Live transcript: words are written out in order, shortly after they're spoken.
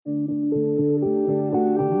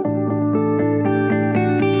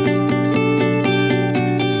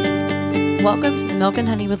Welcome to the Milk and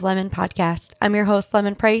Honey with Lemon podcast. I'm your host,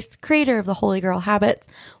 Lemon Price, creator of the Holy Girl Habits,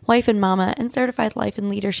 wife and mama, and certified life and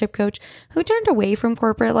leadership coach who turned away from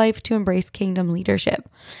corporate life to embrace kingdom leadership.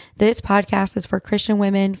 This podcast is for Christian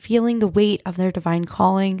women feeling the weight of their divine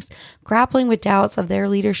callings, grappling with doubts of their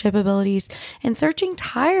leadership abilities, and searching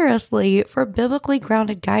tirelessly for biblically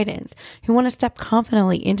grounded guidance who want to step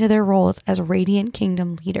confidently into their roles as radiant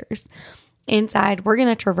kingdom leaders. Inside, we're going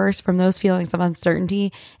to traverse from those feelings of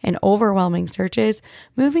uncertainty and overwhelming searches,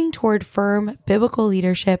 moving toward firm biblical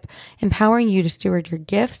leadership, empowering you to steward your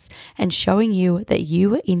gifts, and showing you that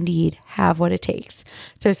you indeed have what it takes.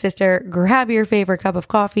 So, sister, grab your favorite cup of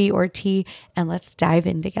coffee or tea, and let's dive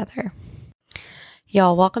in together.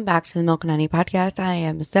 Y'all, welcome back to the Milk and Honey podcast. I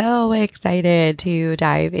am so excited to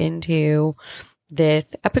dive into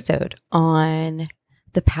this episode on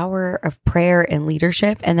the power of prayer and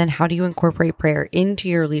leadership, and then how do you incorporate prayer into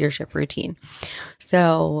your leadership routine.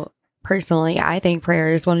 So personally, I think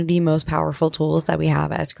prayer is one of the most powerful tools that we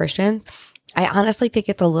have as Christians. I honestly think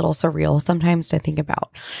it's a little surreal sometimes to think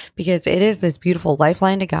about because it is this beautiful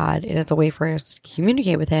lifeline to God. It is a way for us to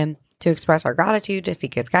communicate with Him, to express our gratitude, to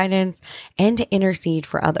seek His guidance, and to intercede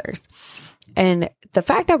for others. And the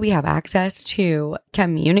fact that we have access to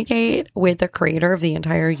communicate with the creator of the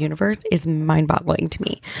entire universe is mind-boggling to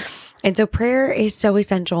me. And so prayer is so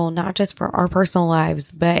essential, not just for our personal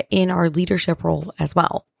lives, but in our leadership role as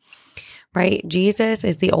well, right? Jesus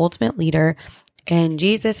is the ultimate leader, and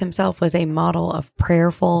Jesus himself was a model of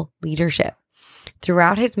prayerful leadership.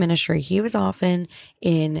 Throughout his ministry, he was often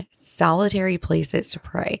in solitary places to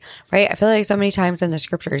pray, right? I feel like so many times in the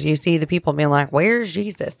scriptures, you see the people being like, where's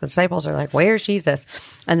Jesus? The disciples are like, where's Jesus?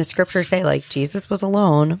 And the scriptures say like Jesus was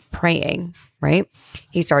alone praying, right?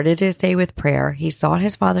 He started his day with prayer. He sought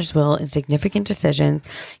his Father's will in significant decisions.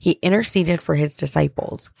 He interceded for his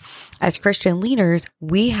disciples. As Christian leaders,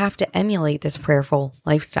 we have to emulate this prayerful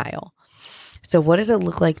lifestyle. So what does it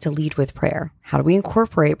look like to lead with prayer? How do we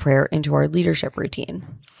incorporate prayer into our leadership routine?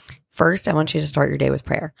 First, I want you to start your day with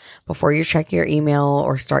prayer. Before you check your email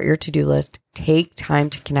or start your to-do list, take time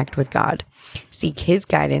to connect with God. Seek His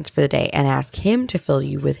guidance for the day and ask Him to fill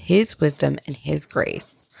you with His wisdom and His grace.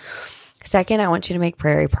 Second, I want you to make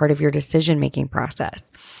prayer a part of your decision-making process.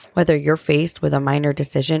 Whether you're faced with a minor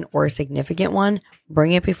decision or a significant one,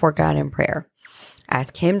 bring it before God in prayer.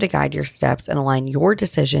 Ask Him to guide your steps and align your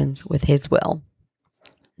decisions with His will.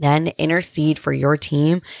 Then intercede for your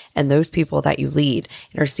team and those people that you lead.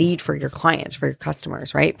 Intercede for your clients, for your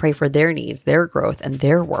customers, right? Pray for their needs, their growth, and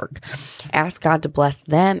their work. Ask God to bless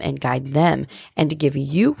them and guide them and to give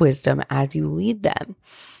you wisdom as you lead them.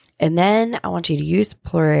 And then I want you to use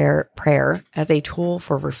prayer as a tool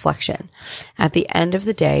for reflection. At the end of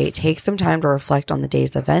the day, take some time to reflect on the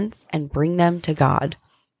day's events and bring them to God.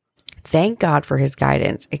 Thank God for His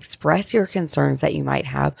guidance, express your concerns that you might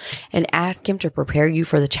have, and ask Him to prepare you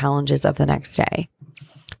for the challenges of the next day.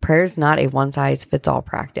 Prayer is not a one-size-fits-all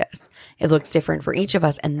practice. It looks different for each of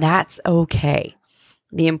us, and that's okay.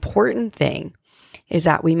 The important thing is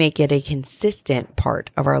that we make it a consistent part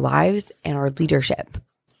of our lives and our leadership.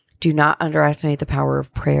 Do not underestimate the power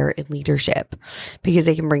of prayer in leadership because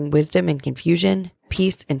it can bring wisdom in confusion,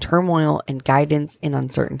 peace in turmoil, and guidance in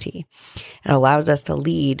uncertainty. It allows us to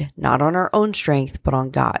lead not on our own strength, but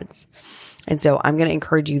on God's. And so I'm going to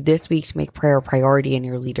encourage you this week to make prayer a priority in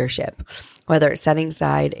your leadership, whether it's setting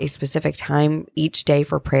aside a specific time each day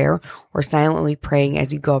for prayer or silently praying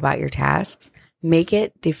as you go about your tasks. Make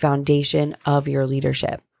it the foundation of your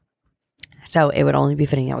leadership. So it would only be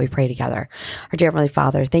fitting that we pray together. Our dear Heavenly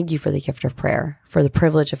Father, thank you for the gift of prayer, for the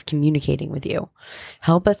privilege of communicating with you.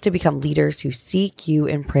 Help us to become leaders who seek you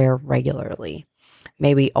in prayer regularly.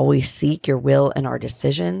 May we always seek your will in our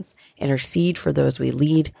decisions, intercede for those we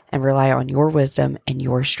lead, and rely on your wisdom and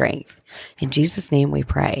your strength. In Jesus' name we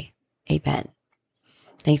pray. Amen.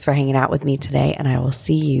 Thanks for hanging out with me today, and I will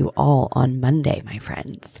see you all on Monday, my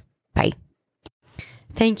friends. Bye.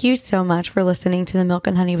 Thank you so much for listening to the Milk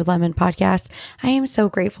and Honey with Lemon podcast. I am so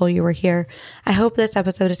grateful you were here. I hope this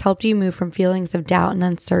episode has helped you move from feelings of doubt and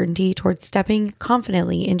uncertainty towards stepping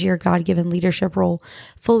confidently into your God-given leadership role,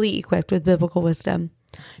 fully equipped with biblical wisdom.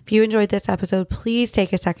 If you enjoyed this episode, please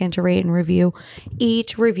take a second to rate and review.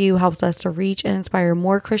 Each review helps us to reach and inspire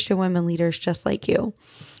more Christian women leaders just like you.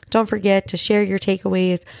 Don't forget to share your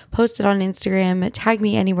takeaways, post it on Instagram, tag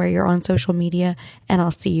me anywhere you're on social media, and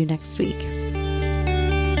I'll see you next week.